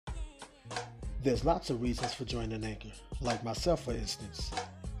There's lots of reasons for joining Anchor, like myself for instance.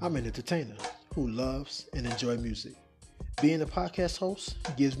 I'm an entertainer who loves and enjoys music. Being a podcast host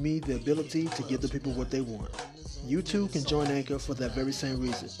gives me the ability to give the people what they want. You too can join Anchor for that very same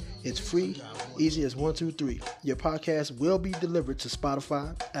reason. It's free, easy as 1, 2, 3. Your podcast will be delivered to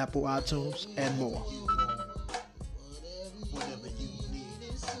Spotify, Apple iTunes, and more.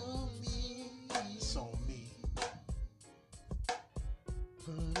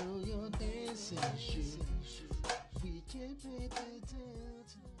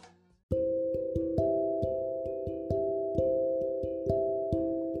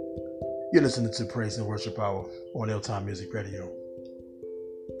 You're listening to Praise and Worship Hour on L-Time Music Radio.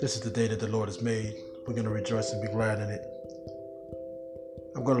 This is the day that the Lord has made. We're going to rejoice and be glad in it.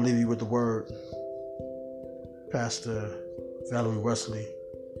 I'm going to leave you with the word. Pastor Valerie Wesley.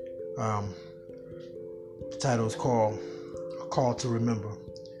 The title is called A Call to Remember.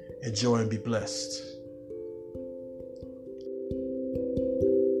 Enjoy and be blessed.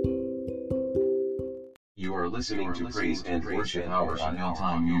 You are listening to Praise and Worship Hour on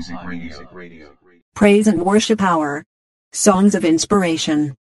L-Time Music Radio. Praise and Worship Hour. Songs of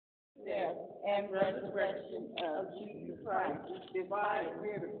Inspiration. Death and resurrection of Jesus Christ, divine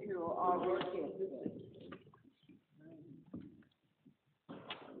ridicule all working.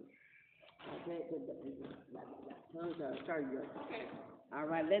 All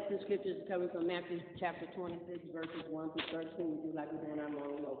right, lesson scriptures coming from Matthew chapter 26, verses 1 through 13. We do like we do in our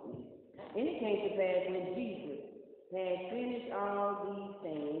morning opening. And it came to pass when Jesus had finished all these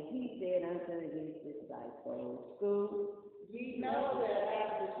things, he said unto his disciples, ye know that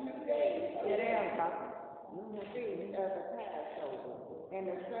after 2 days, the feast of the Passover, and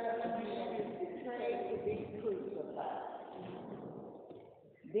the Son of Man is betrayed to be crucified.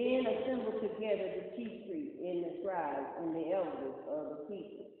 Then assembled together the chief priests and the scribes and the elders of the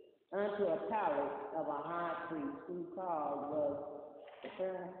people unto a palace of a high priest who called was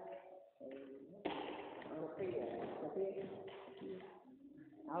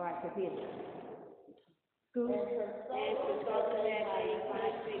all right, Capernaum. And consulted that they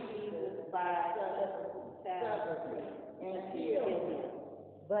might take Jesus by subtlety and kill him.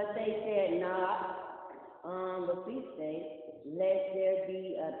 But they said not on the feast day, lest there be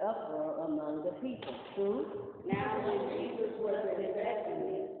an uproar among the people. True. Now when Jesus was in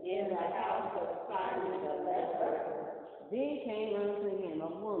Bethany in the house of Simon the leper, then came unto him a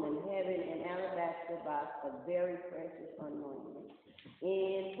woman having an alabaster box of very precious anointment,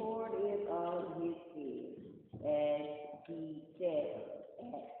 and poured it on his head as he sat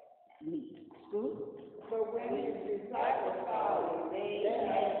at meat. True. But when his disciples saw it, they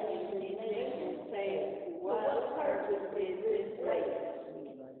had indignation, saying, what purpose is this place?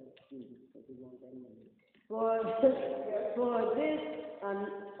 For this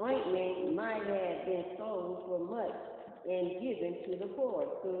ointment might have been sold for much and given to the poor.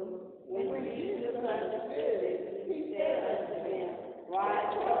 And when Jesus understood it, he said unto them, why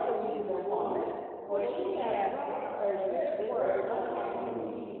trouble you the woman? For she hath heard this word upon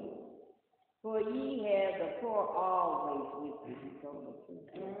me. For ye have the poor always with you,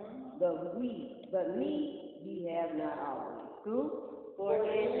 but me ye have not always. For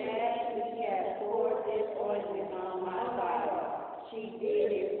in that she hath poured this ointment on my body, she did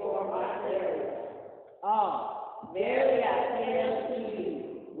it for my burial. Verily I tell to you,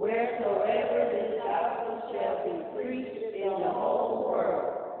 wheresoever this gospel shall be preached in the whole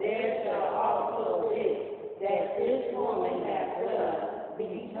world, there shall also that this woman hath done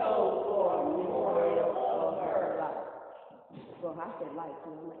be told for a memorial of her life. Well, I said life,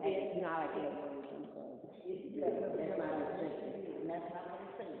 you know, I like that word. That's my understanding. That's my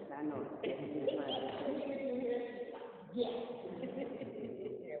understanding. I know. That's my understanding. Yes.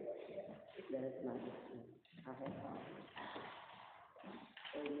 That's my understanding. I have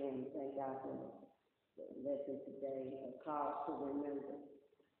amen. Thank God for the lesson today. A call to remember.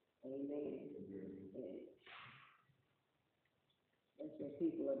 Amen. And that's what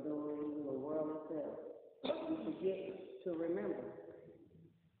people are doing in the world itself. We forget to remember.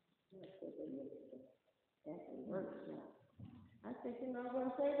 That's what they make it. That's the work now. I said, you know, when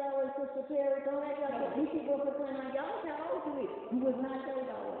I say that way, Sister Terry, don't act like these people are pretending, y'all how old you is. You was not saved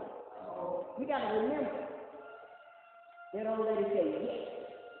that way. We got to remember. They don't let it say, yes,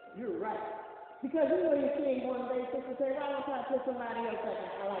 you're right. Because you know you're seeing one day, Sister Terry, why don't I put somebody else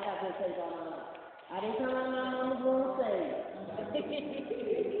like I've been saved all my life? I didn't come out of my mama's womb saved.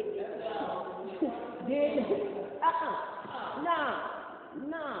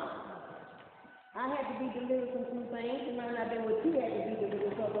 No. I had to be delivered from some things, and I've been with you had to be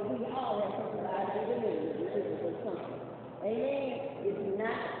delivered from, but we all have something to be delivered from something. Amen. If you're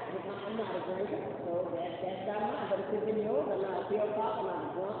not, I'm not a drinker. a pill pop, and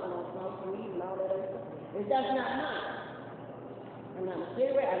I'm drunk, and I'm smoke weed, and all that other stuff. And that's not mine. I'm not a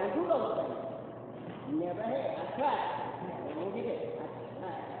cigarette. I don't do those things. Never had. I tried. I don't get it. I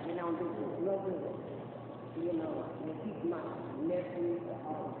tried. You know, do no good. You know, you keep my nephews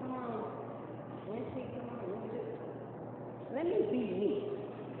all. Come on. Nancy, come on. Let me be me.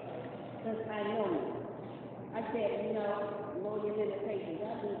 Because I know me. I said, you know your limitations.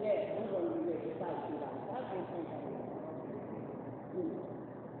 I do that. I'm going to be ready to fight you out. I can't think of it.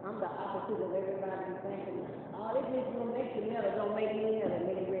 I'm the opposite of everybody thinking. Oh, this is going to make you metal. Don't make me metal.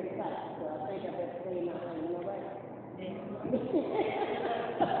 Make me ready to fight. So I think I better stay my thing. You know what?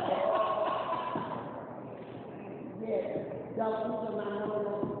 Yes. Don't use my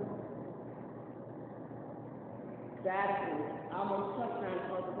normal. That almost tough trying to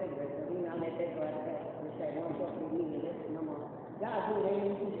smoke a cigarette. So, you know, let that go out of that. They say, one fuck with me and this no more. God do it, ain't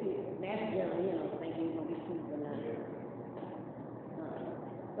even too shit. That's young, you know, thinking he's going to be too benign.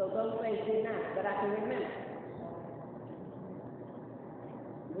 So those things did not, but I can remember.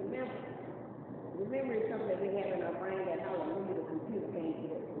 Remember is something that we have in our brain that hallelujah, the computer can't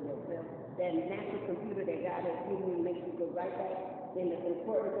do it for yourself. That natural computer that God has given you makes you go right back in the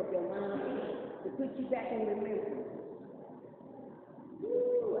importance of your mind to put you back in remembrance.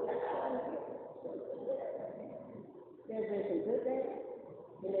 There's been some good days,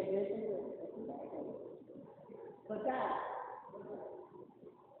 and there's been some bad days. But God,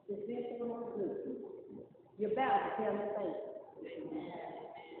 it's been so much good. You're bound to tell me things.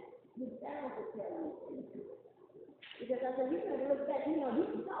 You're bound to tell me things. Because I said, you gotta look back, you know you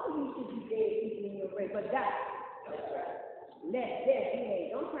should be dead keeping in your grave. But God, let death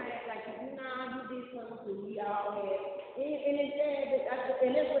be. Don't try to act like you did something to we all had. And it's sad,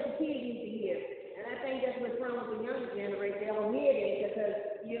 and that's what the kids need to hear. And I think that's what's wrong with the younger generation. They don't hear that because,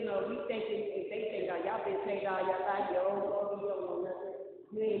 you know, we thinking, if they think, oh, y'all been saved all your life, you're old, you don't know nothing.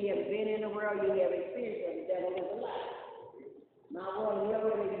 You ain't never been in the world, you never experienced it. That is a lie. My world and your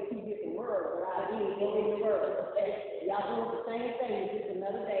world are two different worlds, but I did go in the world. Y'all doing the same thing, it's just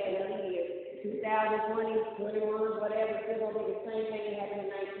another day, another year. 2020, 21, whatever, still gonna be the same thing that happened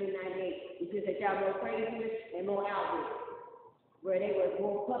in 1998. It's just that y'all more crazier and more outward. Where they were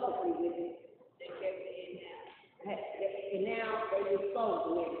more publicly with it. They kept it in now. And now they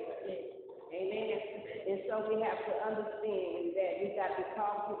exposing everything. Amen. And so we have to understand that we got to be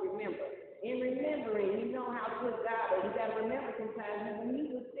called to remember. In remembering, you know how good God is. You got to remember sometimes when he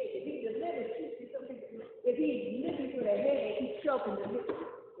was sick, if he delivers you, if he delivers you from the headache, he's choking the liver.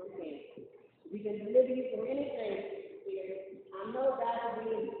 Okay. We can deliver you from anything. I know God is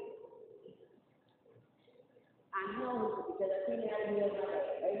being. I know because I've seen it out in my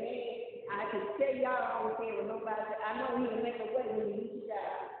life. Amen. I can tell y'all all the time when nobody said, I know he will make a way when you lose your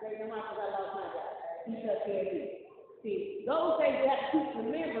job. Say, no, because I lost my job. He took care of me. See, those things you have to keep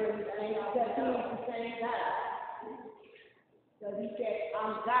remembering and because he is the same God. Because he said,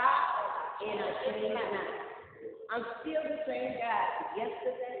 I'm God and I change not. I'm still the same God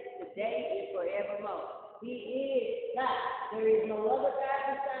yesterday, today, and forevermore. He is God. There is no other God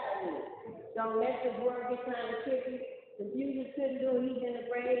beside me. Don't let this world get kind of tricky. Confucius couldn't do it. He's in the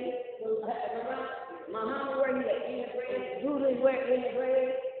grave. Muhammad, where he in the grave. Buddha, where in the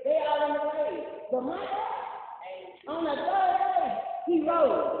grave. They all in the grave. But my God, on the third day, he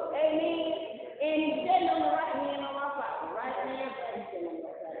rose. Amen. And he's sitting on the right hand on my Father. Right hand, he's sitting on the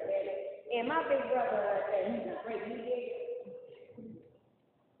right side of heaven. And my big brother, he's a great leader.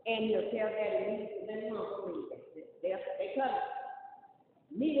 And he'll tell that and he's the one for me. They come.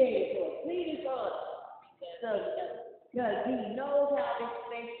 Meeting for us, pleading for us. Because he knows how to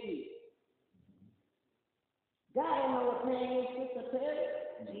expect you. God don't know what pain is, Sister Perry.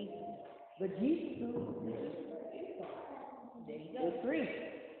 Jesus. But Jesus knew. The three.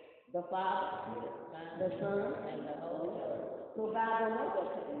 The Father, the Son, and the Holy Ghost. So God don't know what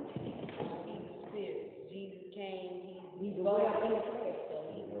pain is. He's the Spirit. Jesus came, he's born in the flesh. So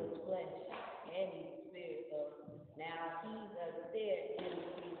he was flesh and he's the Spirit. So now he's upstairs in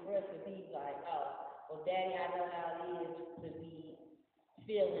his breath and he's like, oh, well, Daddy, I know how it is to be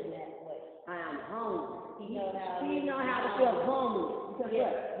feeling that way. I am homeless. He know how to feel homeless. Because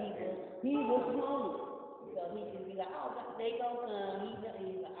yes, he was homeless. So he can be like, oh, they gonna come.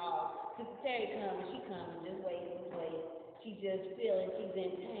 He's like, oh, Sister Terry coming, she coming, just wait. She just feeling she's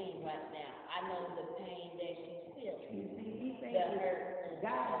in pain right now. I know the pain that she's feeling. He the hurt.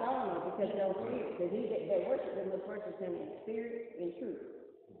 God don't know because they're spirit. Because they worship him, they worship him in spirit and truth.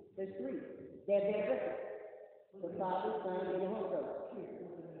 There's three. They're different. The Father, Son, and the Holy Ghost.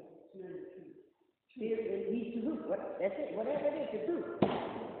 Spirit and he's truth. That's it. Whatever it is, the truth.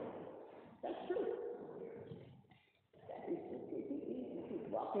 That's true.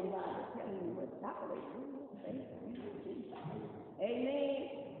 Amen.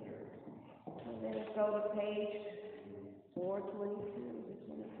 Let us go to page 422.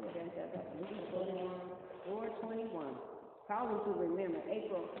 421. Calling to remember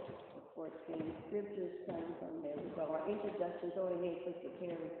April 14th. Scriptures come from there. So our introduction, go ahead, Sister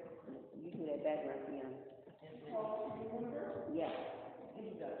Carrie. You do that background piano. Yeah.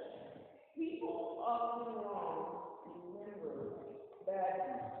 Introduction. People often wrong remember bad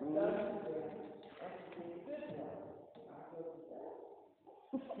things done to them and to do good ones. I feel that.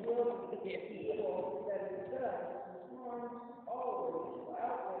 Will the evil that is done harms always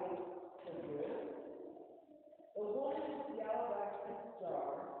outweigh the good. The woman with the alabaster jar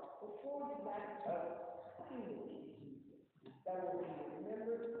before the night of healing that will be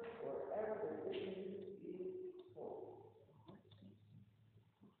remembered wherever the victory is told.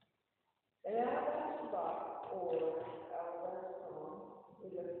 An alabaster box or alabaster stone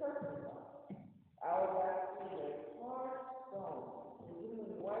is a perfect box. Alabaster is a hard stone,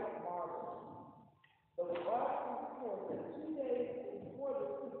 resembling white marble. The box was poured that 2 days before the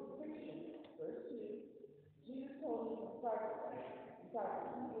crucifixion, verse 2, Jesus told his disciples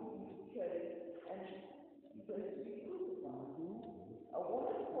he would be betrayed and he was to be crucified. A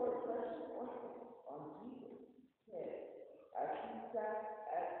woman poured precious ointment on Jesus' head as he sat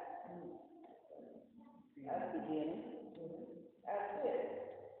at the beginning. At this,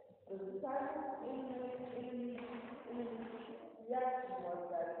 the disciples' enemy reaction was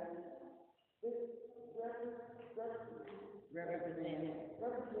that this represented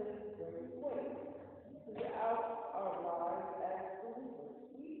weight throughout our lives as believers.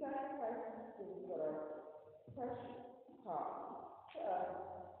 We sacrifice these things that are precious cost to us,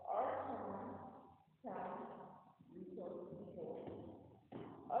 our time, talent, resources, and force.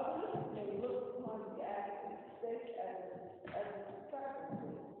 Others may look upon the act of faith as a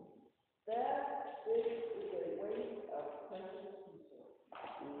sacrifice. That this is a waste of precious resources.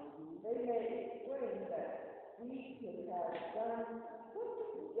 They may explain that we could have done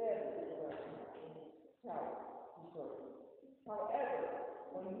something instead of talent resources. However,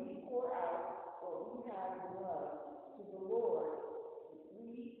 when we pour out what we have in love to the Lord, we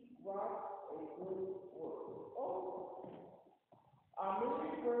rock a good work. Also, our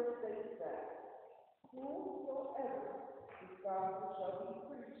moving verse states that whosoever the gospel shall be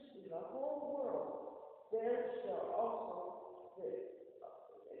preached in the whole world, there shall also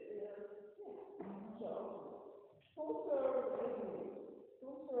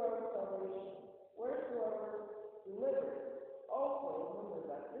whosoever salvation, wheresoever delivered. Also remember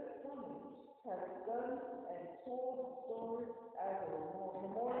that this woman has done and told the story as a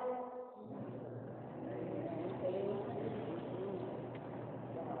memorial to her.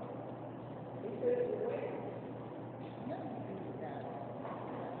 It says the way.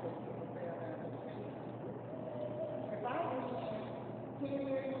 If I was 10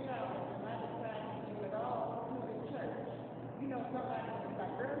 years old and I decided to do it all through the church, you know, somebody was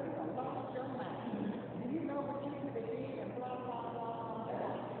like, girl, you done lost your mind. Do you know what you could have did and blah, blah, blah,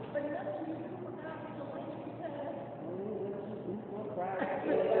 blah. But nothing you do without the way you said it.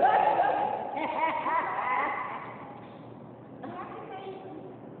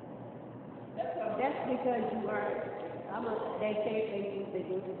 That's because you are, they say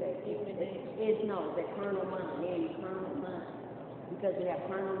it's no, the carnal mind. They're in the carnal mind. Because we have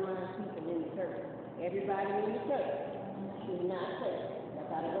carnal mind people in the church. Everybody in the church should not say. That's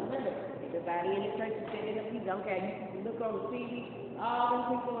how to remember. Everybody in the church is sitting up. You don't care. You look on the TV, all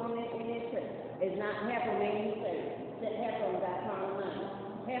them people in that church. It's not half of them ain't saved. Half of them got carnal mind.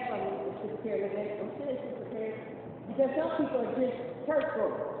 Half of them is superior. I'm sure it's superior. Because some people are just church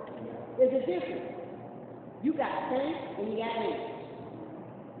goers. There's a difference. You got saints and you got me.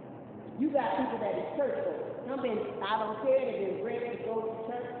 You got people that is church goers. Some been, I don't care, they've been ready to go to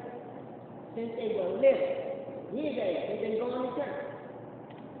church since they were little. Years old, they've been going to church.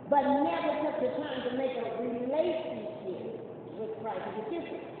 But never took the time to make a relationship with Christ. It's a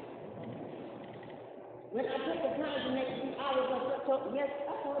difference. When I took the time to make 3 hours of church, yes,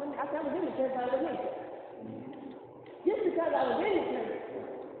 I told them, I was in the church, I was in the church. Just because I was in the church,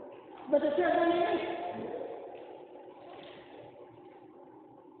 but the church ain't in it.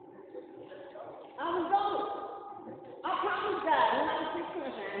 I was going. I promised God when I was 16,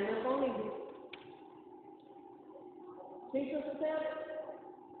 I'm not going to leave you. See, Sister Sarah?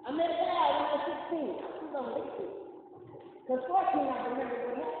 I met God when I was 16. I was going to leave you. Because 14, I remember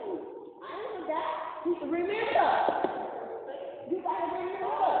what happened. I ain't forgot. People remember. You got to remember.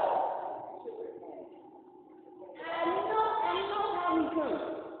 I know how he comes.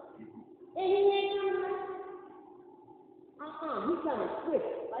 And he ain't coming like, he coming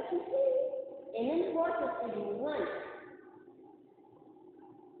swift, like you said. And then the worship is running.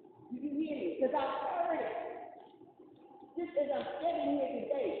 You can hear me? Because I heard it. Just as I'm standing here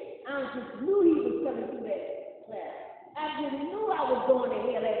today, I just knew he was coming through that class. I just knew I was going to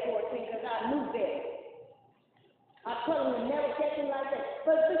hell at 14 because I knew that. I told him to never catch him like that.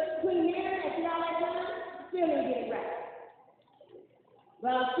 But between here and all that time, still didn't get it right.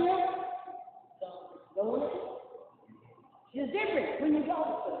 But I'm still going it. It's different when you go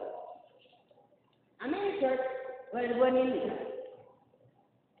to church. I'm in the church, but it wasn't in me.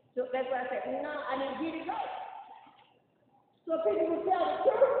 So that's why I said, no, I didn't get it right. So people will tell the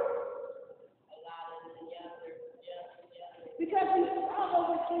truth. Because we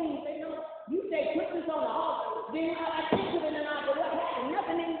struggle with things, you know. You say put this on the altar, then I think put it in the altar. What happened?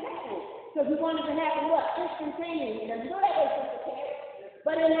 Nothing ain't happening. Because we wanted to happen what? Instantaneous. Doesn't go that way, Sister Carrie.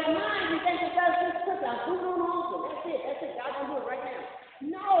 But in our mind, we think it does this quick. I'll put it on the altar. That's it. That's it. God gonna do it right now.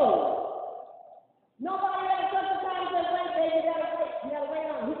 No. Nobody ever took the time and said, wait, baby, you gotta wait. You gotta wait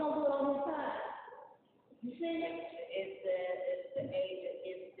on him. He's gonna do it on his time. You see it? It's the age of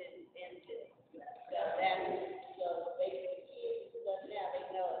instant engine. So that is so basically kids stuff now they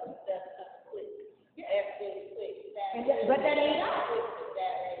know stuff comes quick. Everything's quick. But that ain't God.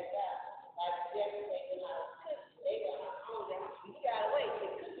 That ain't God. Like yesterday when I was cooking, they got on them. You gotta wait. The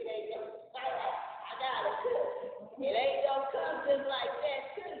cookie ain't gonna all right, I gotta cook. It ain't gonna come just like that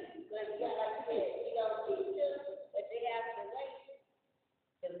too. But like I said, you don't teach them, but they have to wait.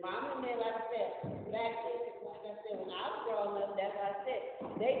 Because mom and them, like I said, back then, like I said, when I was growing up, that's what I said.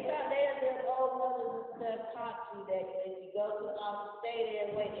 They their old mothers and stuff taught you that when you go to the office, stay there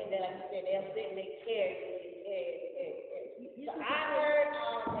and wait, and then like I said, they'll sit and they carry you. So I heard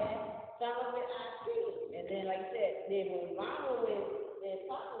all that, some of it I see. And then like I said, then when mama and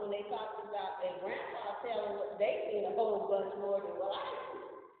papa, when they talked about their grandpa telling what they seen a whole bunch more than what I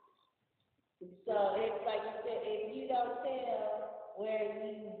see. So it's like I said, if you don't tell where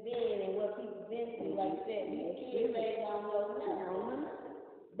you've been and what people been through, like I said, these kids they don't know nothing.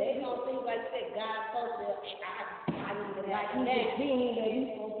 They don't think like I said, God's supposed to I need to like that. Being that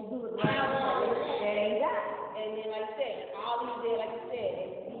he's supposed to do it right. That ain't God. And then like I said, all these days, like I said,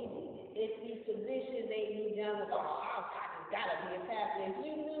 it's these positions they need young with, I just gotta be a pastor. If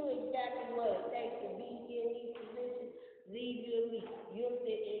you knew exactly what it takes to be in these positions, leave you and me. You'll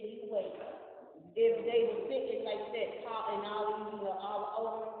sit and you wait. If they were sitting like that, taught and all these, all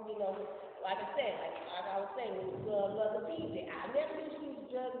the old, like I said, like I was saying, with Mother PJ, I never knew she was a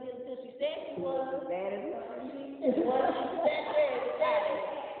drug dealer until she said she was. Bad as Well. She said that,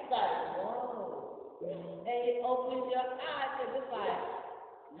 it's like, whoa. And it opens your eyes to the light.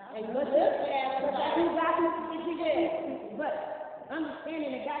 And you look at it like, but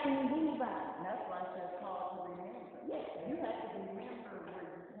understanding that God can use anybody. That's why I said call to remember. Yes. You have to remember where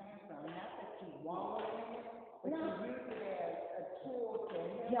you came from. Not that you wallow in it, but you use it as a tool to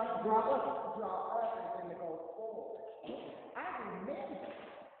help draw others and to go forward. I remember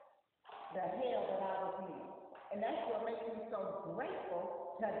the hell that I was in. And that's what makes me so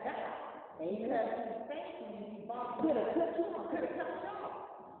grateful to God. Because he thanked me, he bought me. Could have cut you off.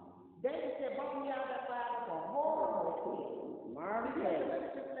 David said, brought me out of that fire was a horrible thing. Because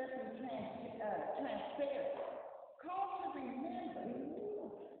let's just let him transparent. Call to remember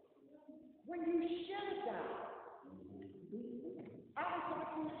when you should have died. I was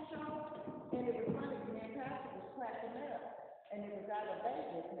watching this show, and it was funny, the man pastor was cracking up. And it was out of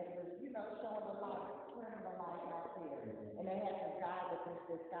Vegas, and it was, showing a lot of criminal life out there. And they had this guy with this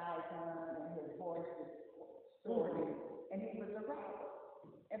disguise on, and his voice was distorted, and he was a robber.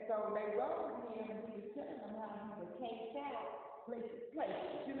 And so they wrote him, and he was telling them how he was cased out, places,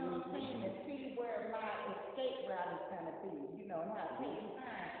 you know what I'm saying, and see where my escape route is going to be, and how to take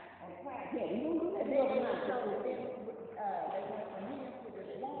time on practice. Yeah, you don't do that. And then they showed them, they went from him to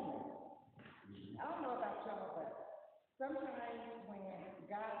this woman. I don't know about y'all, but sometimes when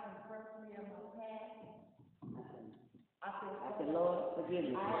God confronts me in my past, I feel Lord,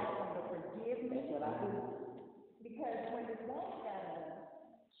 forgive me. I ask him to forgive me. That's what I do. Because when this woman got in,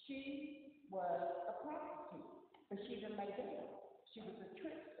 she was a prostitute, but she didn't lay down. She was a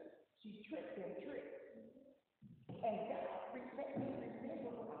trickster. She tricked and tricked. And God let me remember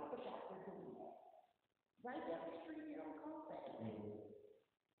what I was out there doing. Right down the street here on Colfax.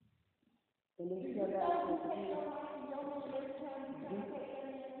 And then Do you you go know back who to takes your life in your hand every time you try to take that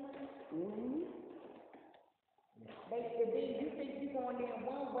man's money? And then you think you're going in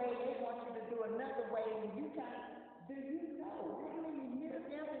one way, they want you to do another way, and you kind of, do you know how many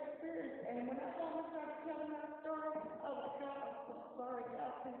near-death experience? And when I started telling my story, I was like, God, I'm so sorry,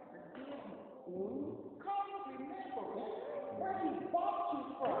 God, please forgive me. Call me, remember where he bought you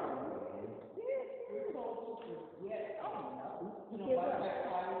from.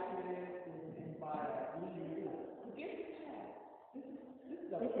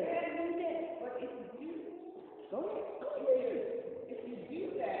 So but if you do, go ahead. If you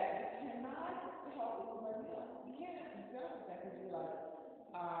do that, you cannot help somebody else. You can't judge that because you're like,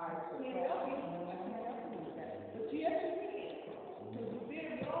 I can't help you. I can't help you with that. But yes, you can. Because you're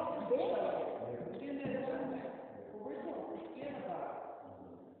being involved in there. Then there's nothing. But we're told to forget about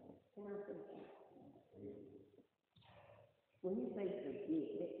it. When you say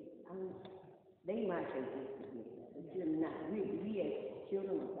forget, they might say just forget, but you're not. We as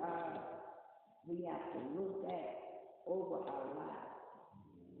children of God, we have to look back over our lives.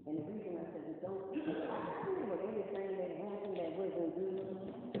 And the reason I said we don't, I remember everything that happened that wasn't good,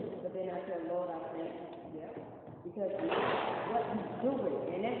 but then I said, Lord, I thank you. Yeah. Because what he's doing,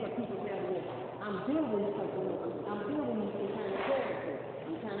 and that's what people tell me, I'm building something, I'm building some kind of character.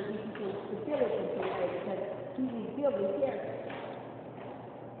 I'm trying to give you some stability somewhere because he is building character.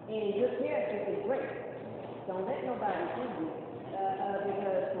 And your character is great. Don't let nobody fool you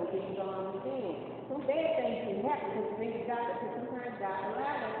because some people don't understand. Some bad things can happen because things God, because sometimes God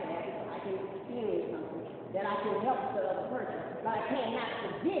allows that to happen so I can experience something that I can help the other person. But I cannot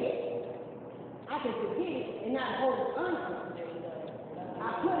forget it. I can forget it and not hold it on to it. I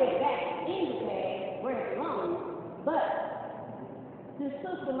put it back in the past where it belongs, but the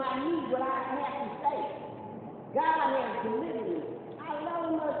system I need what I have to say. God has delivered me. I love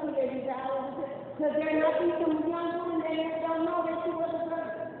him up here because there might be some young women that don't know that she was a girl.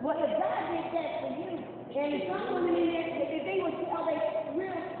 Well, if God did that for you, and some women in there, if they would tell their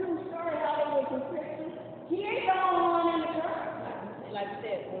real true story how they were from Christians, she ain't the only one in the church. Like I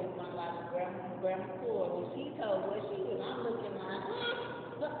said, one like Grandma Ford, when she told what she was, I'm looking like,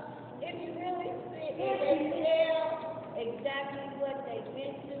 if you really sit and they tell exactly what they've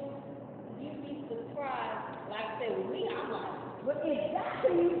been through, you'd be surprised. Like I said, with me, I'm like, but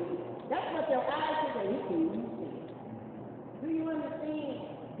exactly, that's what their eyes say. You can use it. Do you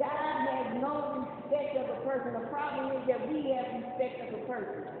understand? God has no respect of a person. The problem is that we have respect of a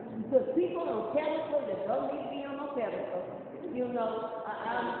person. Because people on pedestals that don't need to be on no pedestal. You know, I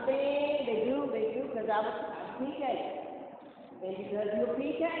understand they do, because I was PK. And because you're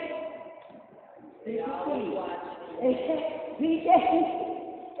PK, they always watch PK.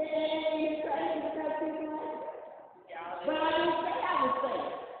 And you're trying to because people like but I didn't say I was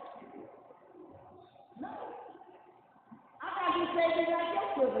saved. No. I got to say just like your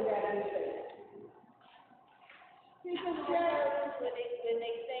children got to be saved. When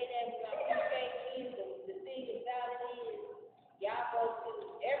they say that about PK, the thing about it is, y'all go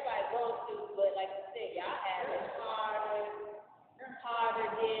through, everybody goes through, but like you said, y'all have it harder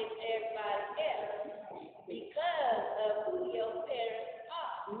than everybody else because of who your parents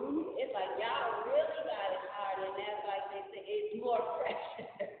are. Mm-hmm. It's like y'all really got it hard, and that's like they say, it's more pressure.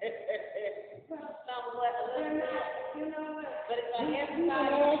 Somewhat a little bit. You know what? But it's like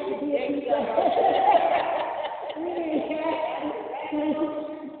everybody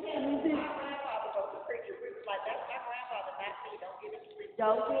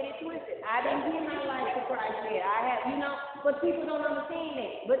Don't get it twisted. I didn't give my life to Christ yet. I have, but people don't understand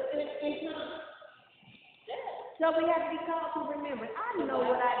that. But in time. So we have to be called to remember. I know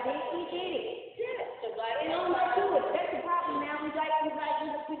what I did. We did it. And I'm like do it. That's the problem now. We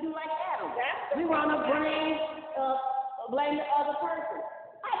do like Adam. We want to blame the other person.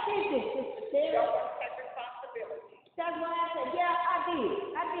 I did this, Sister Sarah. don't take responsibility. That's why I said, yeah, I did.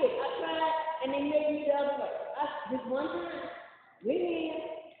 I tried, and they made me the other way. This one time, we in,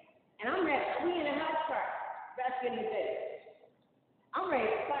 and I'm ready. We in a house party back in the day. I'm ready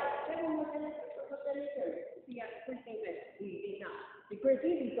to fight. Everyone was in the church. See, Christine said, we did not. The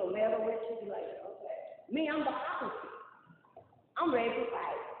Christine be so mad over it, she be like, okay. Me, I'm the opposite. I'm ready to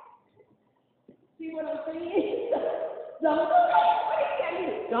fight. See what I'm saying? Don't do that. What do you got to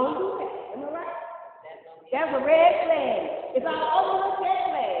do? Don't do that. Am I right? That's a red flag. It's all over the red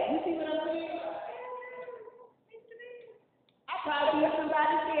flag. You see what I'm saying? I probably be up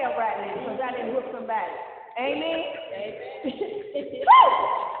somebody's tail right now because I didn't whoop somebody. Amen? Amen.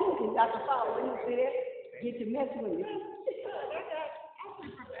 Dr. Paul, when you see that, get to mess with me.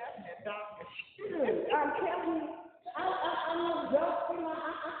 I'm telling you, I'm not joking.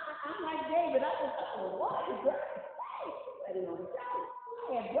 I'm like David. I was what is that? I didn't know the show.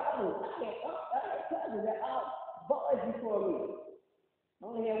 I had brothers. I had cousins that all boys before me. I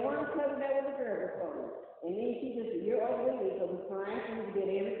only had one cousin that was a girl before me. And then she just a year older than me, so we crying, we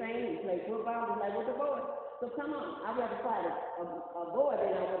did everything, we played football, just like with the boys. So come on, I'd rather fight a boy than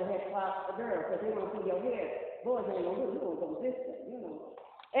I would have had to fight a girl, because they want to see your hair. Boys ain't gonna do it, you gonna go this way,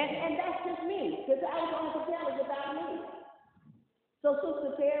 And that's just me, because I was on the jealous without me. So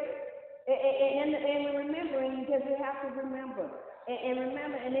Sister Sarah, and we're remembering, because we have to remember, And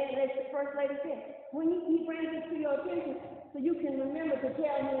remember, and then as the first lady said, when he brings it to your attention, so you can remember to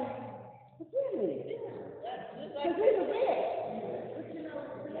tell him, forgive me. Because he was there. But you know,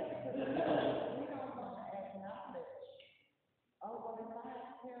 we don't want to acknowledge, oh, well, if I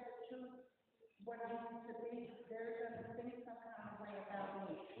tell the truth, what I used to be, they're going to think some kind of way about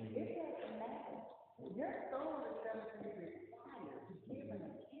me. It doesn't matter. Your soul is going to be required to give an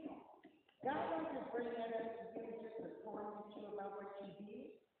account. God don't just bring that up to you just to torment you about what you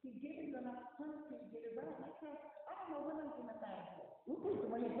did. He gives you an opportunity to get it right. Because I don't know what I'm going to find here.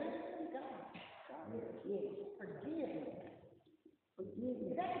 When you really see God, forgive me. Forgive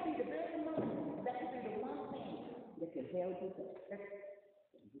me. That could be the very moment. That could be the one thing that can help you.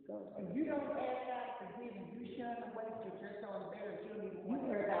 And you don't ask God to forgive him. You shun away because you're so embarrassed. You don't even want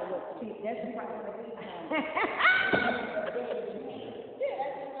to heard about what that's the problem with these times. Yeah,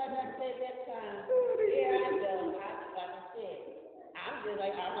 that's just what I said that time. Yeah, I know.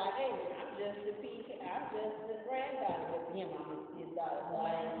 Like I said, I'm just the PK. I'm just the granddaughter with him. I'm his daughter. So I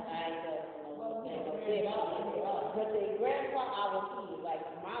ain't but the grandpa, I was his. Like,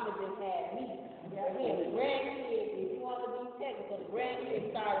 mama just had me. The grandkids, if you want to be technical, the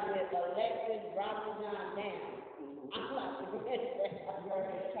grandkids started with Alexis dropping John down. I'm like the grandchild.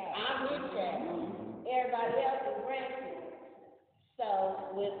 I'm his child. Everybody else is grandkids. So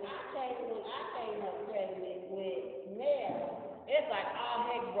when I came up pregnant with Mel, it's like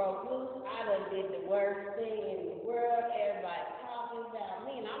all heck broke loose. I done did the worst thing in the world. Everybody talking about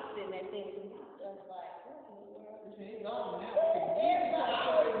me, and I'm sitting there thinking to myself like, what in the world? Everybody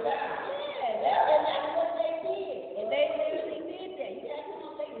always about, and that's what they did. And they literally did that. You got to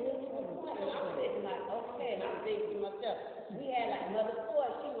know they really was funny. And I'm sitting like, okay, and I'm thinking to myself, we had like Mother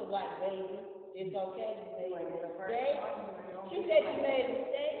Ford, she was like, baby, it's okay, baby. She said you made a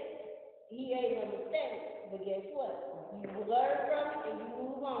mistake. He ain't a mistake. But guess what? You learn from it and you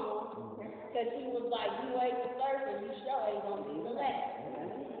move on. Because she was like, you ain't the first and you sure ain't going to be the last.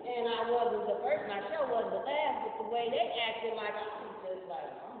 And I wasn't the first and I sure wasn't the last. But the way they acted like, I was just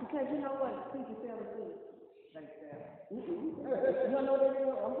like, because you know what? People fell asleep. They fell. You know this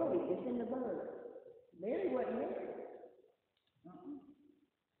one? I'm sorry. It's in the word. Mary wasn't married.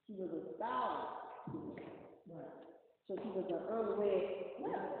 She was a scholar. So she was an unwed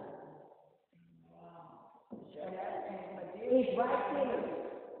mother. It's right there.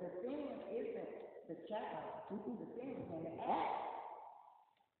 The thing isn't the child. The thing is in the act.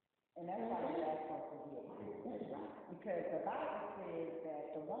 And that's why we ask for forgiveness. That's right. Because the Bible says that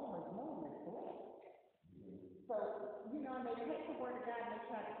the woman's womb is blessed. So, you know, and they take the word of God and they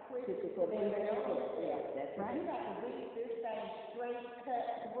try to twist it so they that's right. You got to read this thing straight,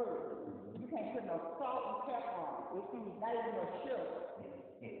 cut through. You can't put no salt and pepper on it. Not even no sugar.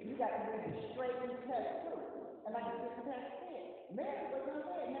 You got to read it straight and cut through. And like the sister said, Mary was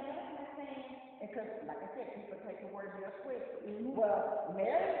unwed. Now that's not saying, because like I said, people take the word real quick. Well,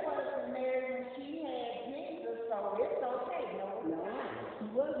 Mary wasn't married when she had Jesus, so it's okay. No, she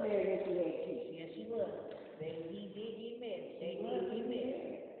was married when she had Jesus. yes, she was. He did get married. They did get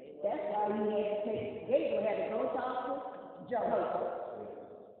married. That's why he had to take, Gabriel had to go talk to Joseph.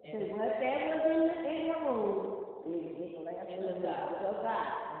 Because whatever was in the room, it was in the last of God.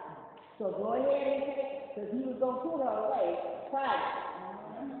 So go ahead and take, because he was going to put her away private.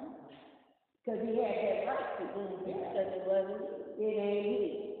 Because he had that right to do it. Because it wasn't, it ain't he.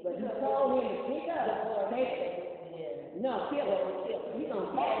 But he told him to pick up, take it. No, kill her. He's going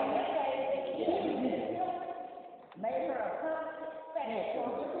to kill her. made her a perfect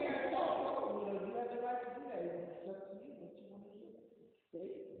special. You have the right to do that. It's up to you what you want to do.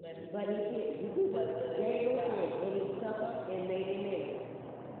 But he did. Gabriel did. And he suffered and made it married.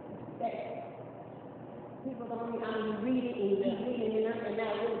 People don't, you read it and you keep reading it and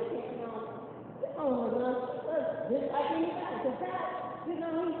now really taking on. Just like anybody. Because God, he's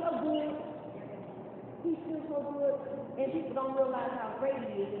so good. He's still so good. And people don't realize how great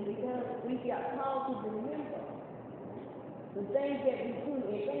he is. And because we got called to remember the things that we do.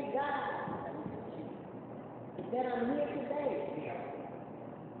 And thank God that I'm here today.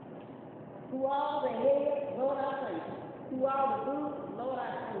 Through all the hell, Lord, I thank you. Through all the good, Lord, I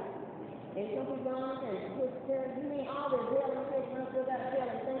thank you. And some people don't understand. Just tell you mean all the hell and faith, and I still got to tell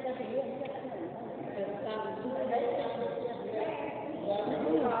them things that they didn't tell them.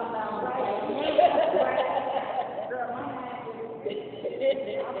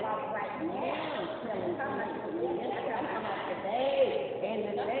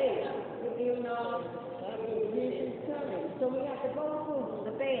 So we have to go through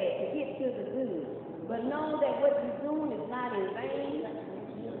the bad to get to the good. But know that what you're doing is not in vain.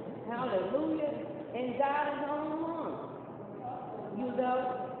 Hallelujah. And God is on the one.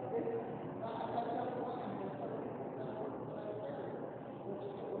 though?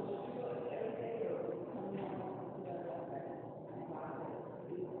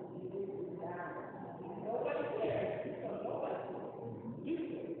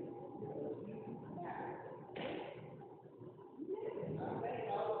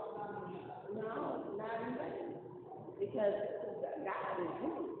 No, not even. Because God is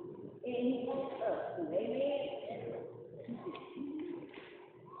good. And He wants us to. Amen.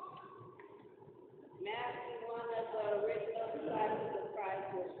 Matthew, one of the original disciples of Christ,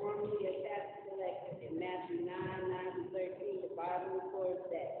 was formerly a tax collector. In Matthew 9:9-13, the Bible records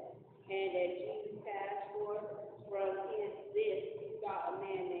that. And as Jesus passed forth from this, he saw a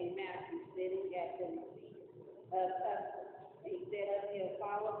man named Matthew sitting at the receipt of custom. And he said unto him,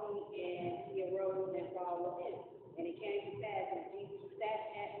 Follow me, and he arose and followed him. And it came to pass that Jesus sat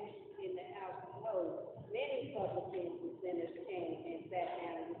at meat in the house, behold, many publicans and sinners came and sat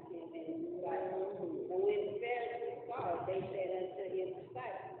down with him and his disciples. And when the Pharisees saw it, they said unto his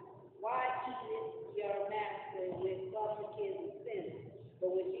disciples, Why eateth your master with publicans and sinners?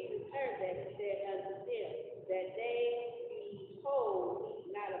 But when Jesus heard that, he said unto them, that they be whole need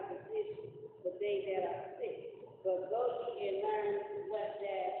not a physician, but they that are sick. But go ye and learn what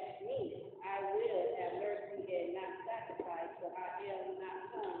that means. I will have mercy and not sacrifice, for I am not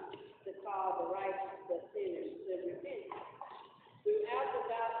come to call the righteous, but sinners to repentance. Throughout the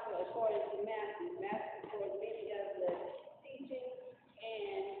gospel, according to Matthew, Matthew records many of the teachings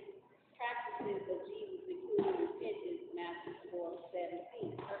and practices of Jesus, including repentance, Matthew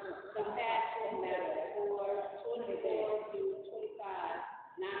 4:17, compassion, Matthew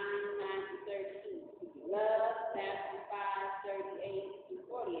 4:24-25, 9:9-13, love, Matthew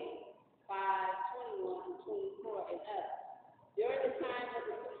 5:38-48, 5:21-24, and up. During the time of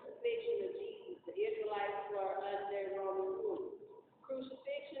the crucifixion of Jesus, the Israelites were under Roman rule.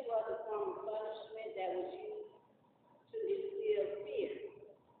 Crucifixion was a form of punishment that was used to instill fear.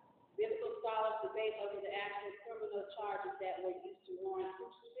 Biblical scholars debate over the actual criminal charges that were used to warrant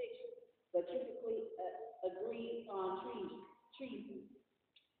crucifixion, but typically agreed on treason.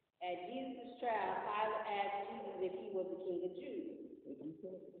 At Jesus' trial, Pilate asked Jesus if he was the King of Jews.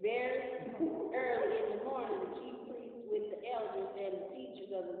 Very early in the morning, the chief priests with the elders and the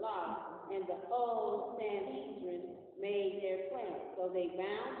teachers of the law and the whole Sanhedrin made their plan. So they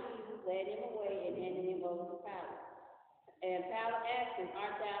bound Jesus, led him away, and handed him over to Pilate. And Pilate asked him,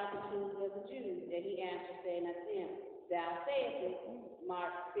 Art thou the King of the Jews? And he answered, saying unto him, Thou sayest it,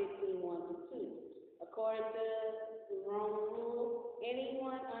 Mark 15:1-2. According to the Roman rule,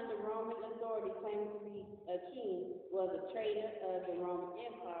 anyone under Roman authority claiming to be a king was a traitor of the Roman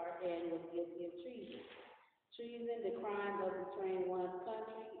Empire and was guilty of treason. Treason, the crime of betraying one's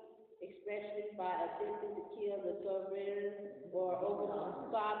country, especially by attempting to kill the sovereign or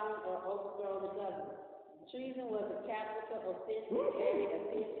overthrow the government. Treason was a capital offense and carried a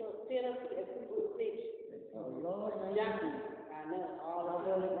penalty of crucifixion. I know, all of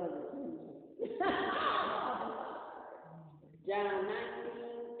them. John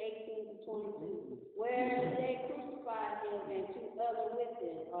 19:18-22, where they crucified him and two others with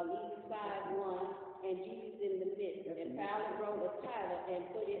him, on either side one, and Jesus in the midst. And Pilate wrote a title and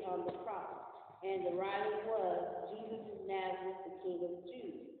put it on the cross. And the writing was, Jesus of Nazareth, the King of the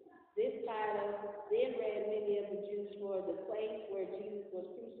Jews. This title then read many of the Jews, for the place where Jesus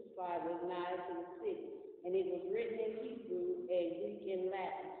was crucified was nigh to the city, and it was written in Hebrew and Greek and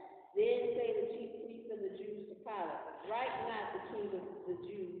Latin. Then say the chief priests of the Jews to Pilate, Write not the King of the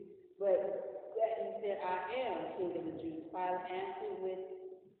Jews, but that he said, I am King of the Jews. Pilate answered,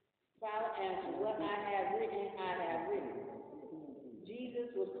 What I have written, I have written.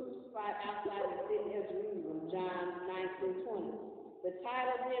 Jesus was crucified outside the city of Jerusalem, John 19:20. The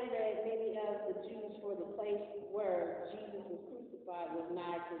title then read many of the Jews, for the place where Jesus was crucified was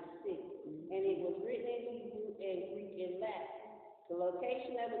nigh to the city, and it was written in Hebrew and Greek and Latin. The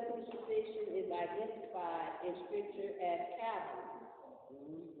location of the crucifixion is identified in Scripture as Calvary,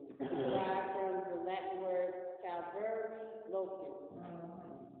 derived from the Latin word Calvary locus,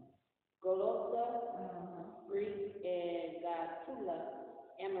 Golgotha, Greek, and Gatula,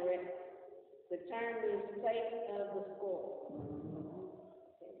 Amorith. The term is place of the skull.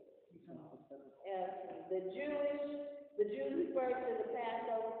 The Jews refer to the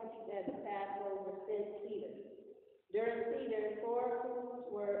Passover feast as the Passover Seder. During Seder, 4 foods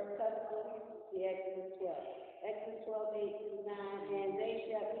were custom, the Exodus 12. Exodus 12:8-9, and they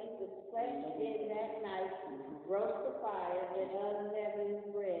shall eat the flesh in that night, roast the fire, and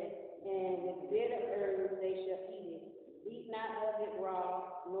unleavened bread, and with bitter herbs they shall eat it. Eat not of it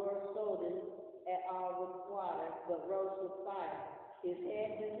raw, nor sodden at all with water, but roast with fire. his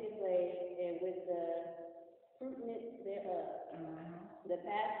head with his legs, and with the fruitness thereof. The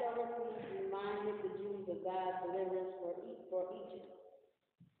Passover feast reminded the Jews of God's deliverance for Egypt.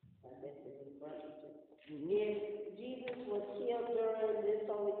 I guess it was from Egypt. If Jesus was killed during this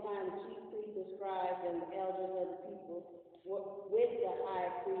holy time, the chief priests, the scribes, and the elders of the people with the high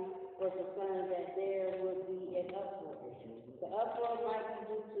priest were concerned that there would be an uproar. The uproar might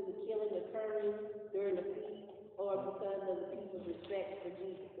be due to the killing occurring during the feast or because of the people's respect for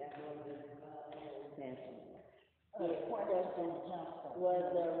Jesus. That was the question. Was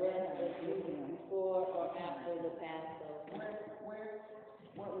the rest of Jesus before or after the Passover?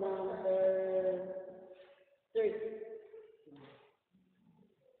 Number 3.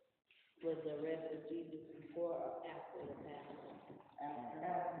 Was the rest of Jesus before or after the Passover? After.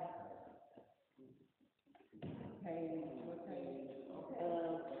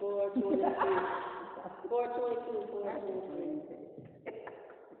 422.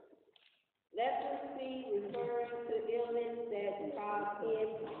 Leprosy referring to illness that caused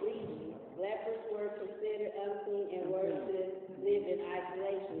skin bleeding. Lepers were considered unclean and were to live in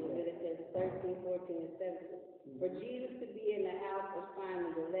isolation. Leviticus 13, 14, and 17. For Jesus to be in the house of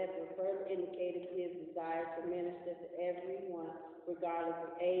Simon the leper further indicated his desire to minister to everyone, regardless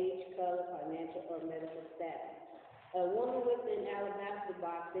of age, color, financial, or medical status. A woman with an alabaster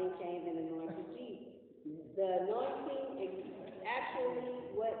box then came and anointed Jesus. The anointing, actually,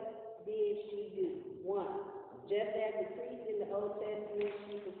 what did she do? 1. Just as the priest in the Old Testament,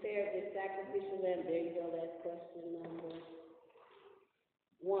 she prepared the sacrificial lamb. There you go, that's question number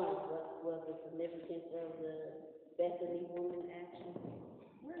 1. What was the significance of the Bethany woman action?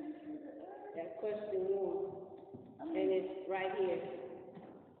 That's question 1. And it's right here.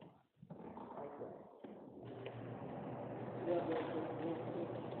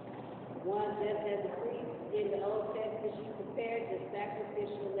 One, just as the priest in the Old Testament, she prepared the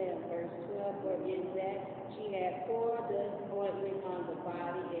sacrificial lamb. Verse 12, for in that she had poured the ointment on the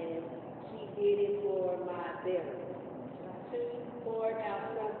body, and she did it for my burial. 2, poured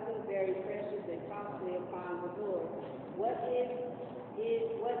out something very precious and costly upon the Lord. What is it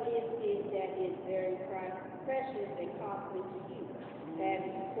that is very precious and costly to you? Have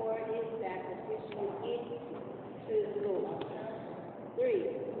you poured it sacrificially into the Lord? 3,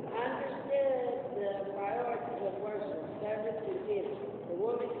 understood the priority of worship, service, and giving. The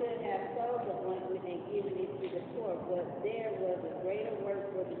woman could have sold the ointment and given it to the poor, but there was a greater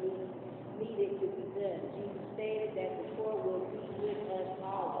work for the needed to be done. Jesus stated that the poor will be with us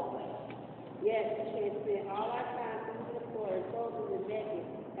always. Yes, we can spend all our time feeding the poor and clothing the naked.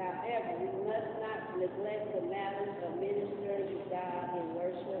 However, we must not neglect the matters of ministering to God in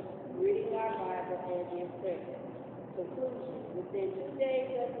worship, reading our Bible, and in prayer. Conclusion. Within 2 days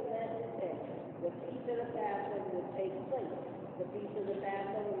of the lesson text, the Feast of the Passover will take place. The Feast of the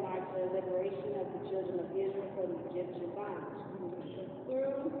Passover marks the liberation of the children of Israel from Egyptian bondage.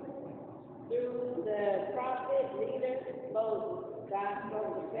 Through the prophet leader Moses, God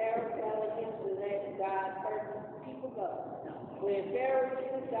spoke to Pharaoh, telling him to let God's purpose people go. When Pharaoh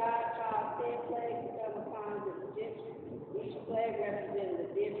refused, God caused 10 plagues to come upon the Egyptians. Each plague represented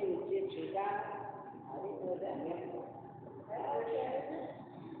a different Egyptian god. I didn't know that. Okay.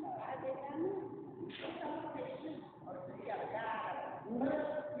 I did not know.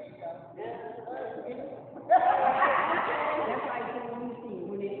 That's why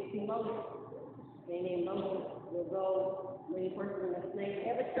when you see Moses, and then Moses will go when he first in the snake.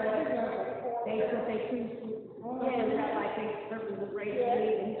 Every time they put their priests, yeah, like they serpents was raised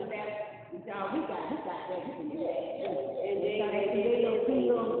and he said, we got that, we can do that. And they don't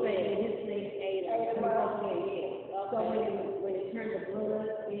see and his snake ate it. So when it turned to blood,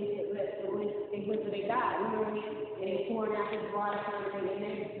 it went to they died, you know what I mean? And they poured out his water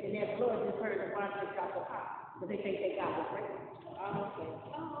and that blood just turned to water and got the pot. But they think they got the break. Oh, okay.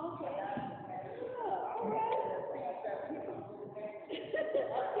 All right.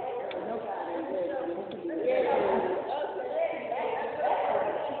 Nobody is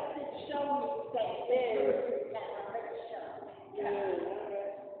show me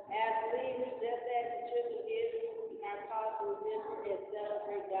as believers, just as the children of Israel, we are called to remember and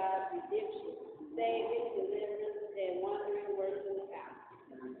celebrate God's redemption, saving, deliverance, and wondering works in the house.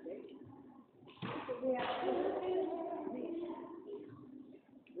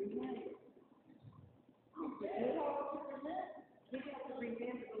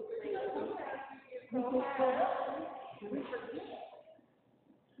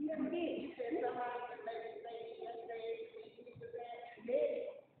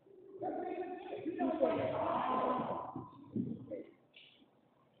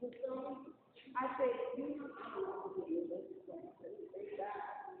 I said,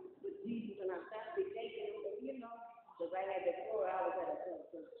 Jesus and I stopped taking them, you know, because I had that 4 hours at a church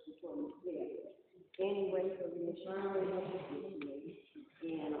before me. Yeah. Anyway, so we were finally up to anyway.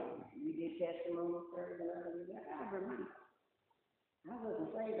 And we did testimony service and other than that. I remember. I wasn't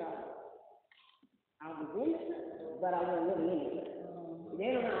afraid of it. I was in the church, but I wasn't really in the church.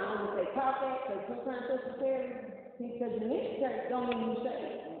 They don't know, I don't say talk that, because sometimes Sister Terry, because you in the church don't mean you say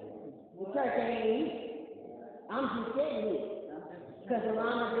it. The church ain't you. I'm just telling you. Because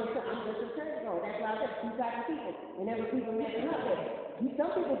I'm just a church goer. That's why I said two types of people. And there were people messing up there.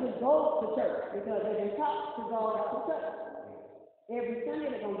 Some people just go to church because they've been taught to go to church. Every Sunday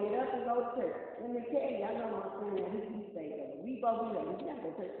they're going to get up and go to church. Let me tell you, I know my friend that he stays there. We both know we never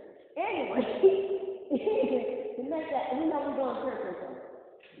go to church. Anyway, to make that, we know we're going to church or something.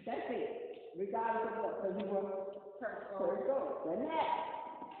 That's it. Regardless of what. Because we were church goers. And that.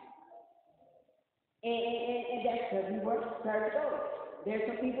 And that's because we were church goers. There's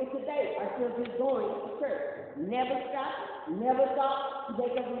some people today are still just going to church. Never stop, never thought they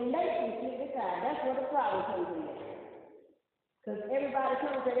could relationship with God. That's where the problem comes in. Because everybody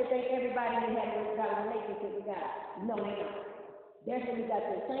comes and they think everybody has got a relationship with God. No, they don't. That's when you got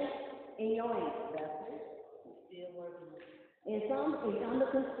your saints and your angels. That's it. Still working. And some is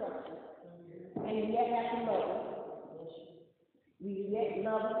under construction. And you yet have to love them. We yet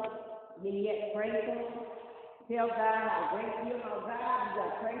love them. We yet pray for them. Tell God how great you are, God. We got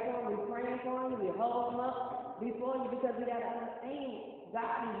to pray for them. We praying for them. We hold them up before you because we got to understand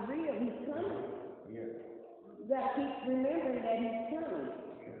God is real. He's coming. Yeah. You got to keep remembering that He's coming.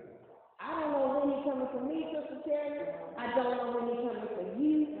 I don't know when He's coming for me, Sister Terry. I don't know when He's coming for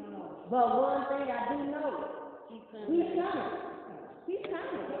you. But one thing I do know, He's coming. He's coming. He's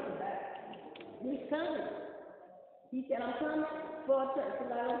coming. He's coming. He said, I'm coming for a church.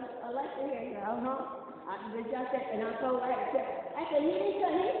 I like to hear you. I said, and I told her, I said, he didn't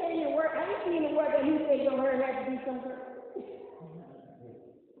say in the word. I didn't see in the word that he said your word had to be something.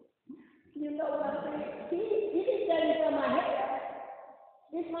 You know what I'm saying? He didn't say it for my head.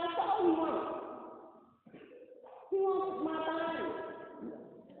 It's my soul he wants. He wants my body.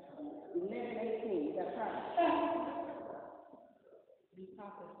 11:18, you got a problem. Be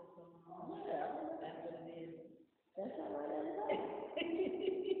talking to someone. Yeah, that's what it is. That's all right, that's right.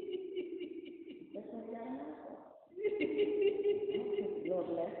 That's what you gotta know. Lord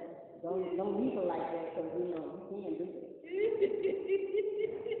bless. Don't leave her like that, because you know you can't do that.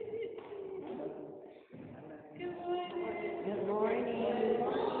 Good morning.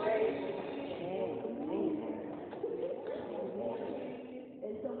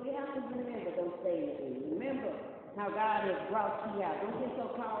 And so we have to remember those things. Remember how God has brought you out. Don't get so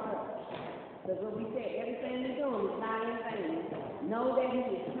caught up. Because what we said, everything we're doing is not in vain. Know that He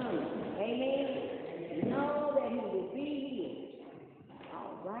is coming. Amen. Know that He will be here.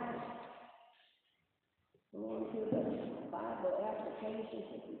 All right. Go on to the Bible application.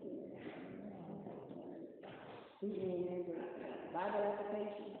 Bible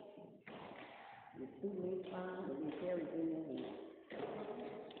application. The 2 weeks fine, and then carry in your hand.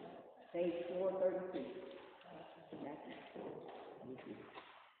 Page 432. That's it.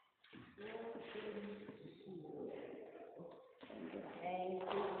 And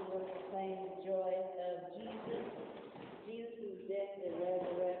this was the same joy of Jesus. Jesus' death and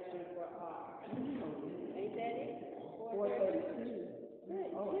resurrection for all. Ain't that it? 432.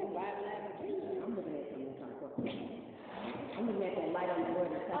 Oh, yeah, Bible application. I'm looking at something trying to talk. I'm looking at that light on the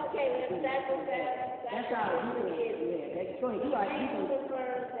word. Okay, that's all you can. Yeah, go ahead. You are. Jesus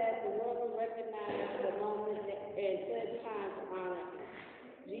affirms that the world recognizes the moment and such time to honor Him.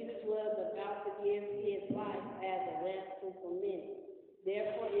 Jesus was about to give His life as a ransom for many.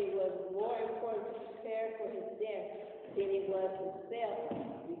 Therefore, it was more important to prepare for His death than it was Himself.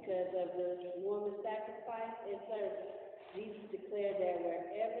 Because of the woman's sacrifice and service, Jesus declared that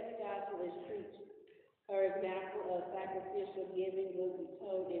wherever the gospel is preached, her example of sacrificial giving will be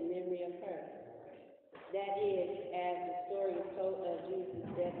told in memory of her. That is, as the story is told of Jesus'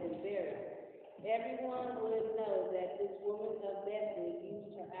 death and burial. Everyone would know that this woman of Bethany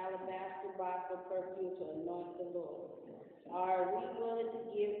used her alabaster box of perfume to anoint the Lord. Are we willing to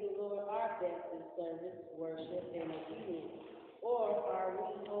give the Lord our best in service, worship, and obedience? Or are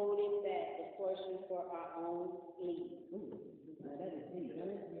we holding back the portion for our own needs? That is deep,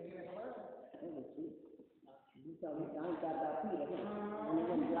 isn't it? That is deep. You told me I thought about Peter, and it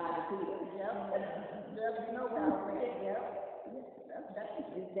wouldn't lie to Peter. Yep. You know what I'm saying. Yep.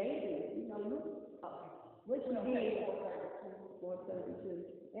 It's dangerous. You know, look. What you did, 432.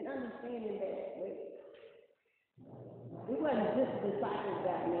 And understanding that, it wasn't just the disciples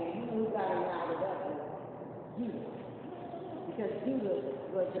got mad. You know who got him out of that? Jesus. because Judah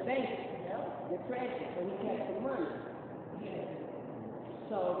was the banker, the treasurer, so he kept the money.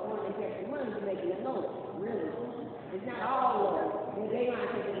 So when they kept the money, he's making a note, really. It's not all of them. They want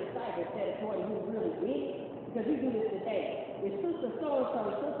to take the disciples instead of according who's really big, because we do this today. If Sister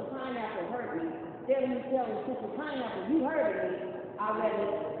So-and-so, Sister Pineapple hurt me, tell Sister Pineapple, you hurted me, I'd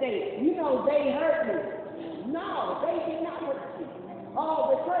rather say, you know they hurt me. No, they did not hurt you.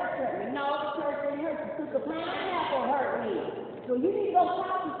 Oh, the church hurt me. No, the church didn't hurt you. Sister Pineapple hurt me. So you need to go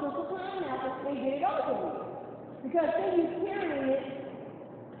talk to Sister Pineapple and get it over with. Because then you're carrying it.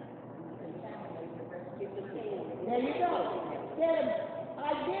 There you go. Instead of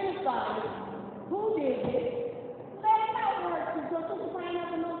identifying who did this, let it out hurt you. So Sister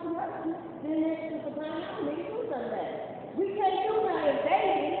Pineapple knows who hurt you. Then next Sister Pineapple need to do something about it. We can't do nothing if they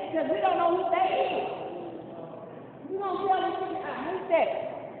did because we don't know who they is. You don't tell them, I hate that.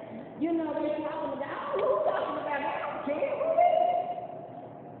 You know, they're talking about, who's talking about that? I don't care who it is.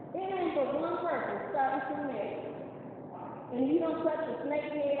 It ain't but one person starting to make. And you don't touch the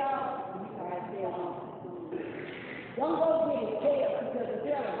snake head off, don't go get his tail because the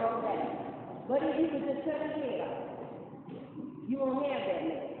tail will grow back. But if you can just cut his head off, you won't have that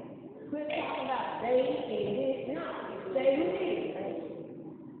man. Quit talking about they and this. No, say who it is.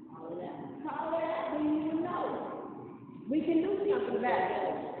 Call it out when you will know. We can do something about it.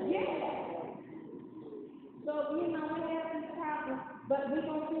 Yeah. So, you know, we have these problems, but we're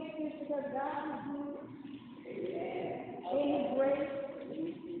going to fix this because God is good. Yeah. And His grace.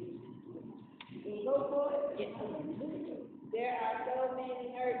 And go for it. Yeah. There are so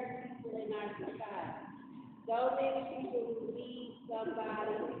many hurt people in our society. So many people who need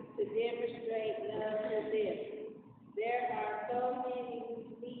somebody to demonstrate love to them. There are so many who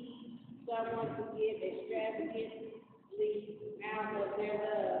need someone to give extravagantly out of their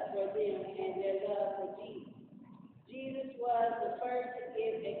love for them and their love for Jesus. Jesus was the first to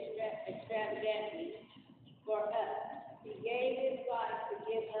give extravagantly for us. He gave His life to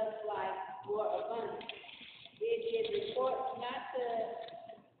give us life more abundantly. It is important not to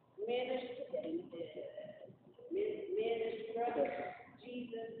minister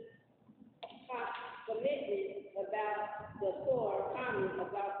Jesus' commitment about the poor, comment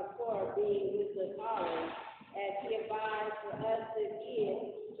about the poor being with us always, as He advised for us to give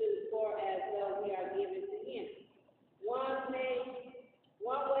to the poor as well we are giving to Him. One way we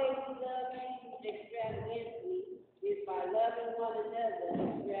love Jesus extravagantly is by loving one another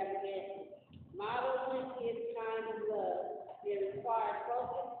extravagantly. Modeling His kind of love, it requires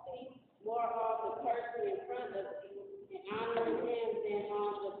focusing more on the person in front of you and honoring them than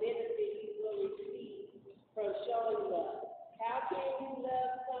on the benefit you will receive from showing love. How can you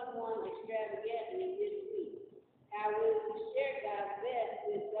love someone extravagantly this week? How will you share God's best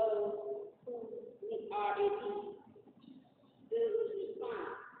with those who are in need? Students respond.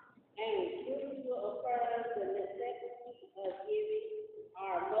 And students will affirm the necessity of giving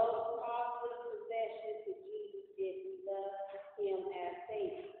our most costly possession to Jesus if we love Him as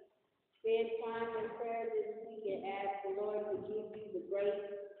Savior. Spend time in prayer this week and ask the Lord to give you the grace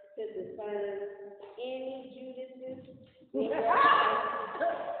to discern any Judases in your life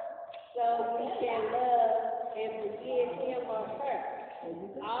so we can love and forgive him or her.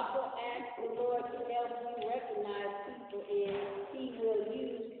 Also ask the Lord to help you recognize people He will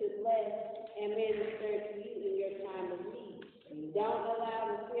use to bless and minister to you in your time of need. Don't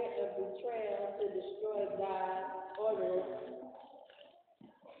allow the fear of betrayal to destroy God's order.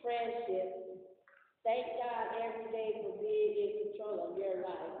 Friendship. Thank God every day for being in control of your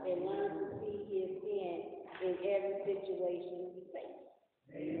life and learn to see His hand in every situation you face.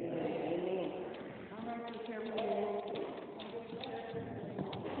 Amen.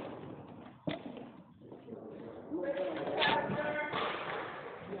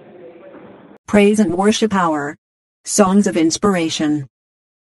 Praise and Worship Hour. Songs of Inspiration.